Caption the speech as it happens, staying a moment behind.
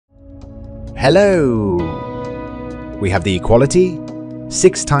Hello! We have the equality.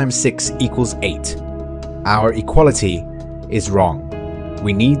 6 times 6 equals 8. Our equality is wrong.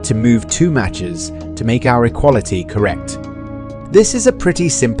 We need to move 2 matches to make our equality correct. This is a pretty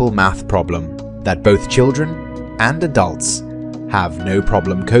simple math problem that both children and adults have no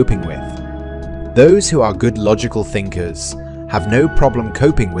problem coping with. Those who are good logical thinkers have no problem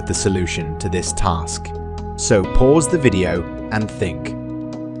coping with the solution to this task. So pause the video and think.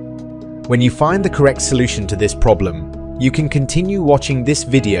 When you find the correct solution to this problem, you can continue watching this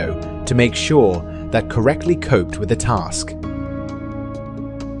video to make sure that correctly coped with the task.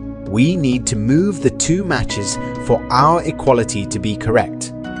 We need to move the 2 matches for our equality to be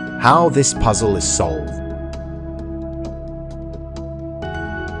correct. How this puzzle is solved.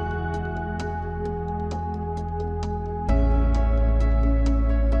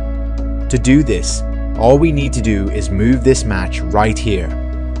 To do this, all we need to do is move this match right here.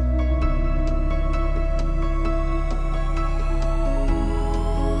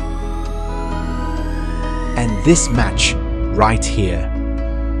 And this match right here.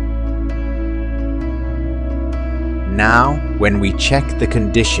 Now, when we check the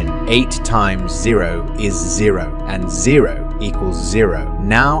condition, 8 times 0 is 0 and 0 equals 0.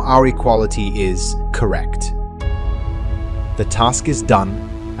 Now our equality is correct. The task is done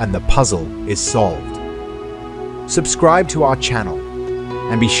and the puzzle is solved. Subscribe to our channel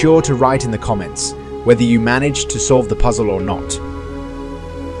and be sure to write in the comments whether you managed to solve the puzzle or not.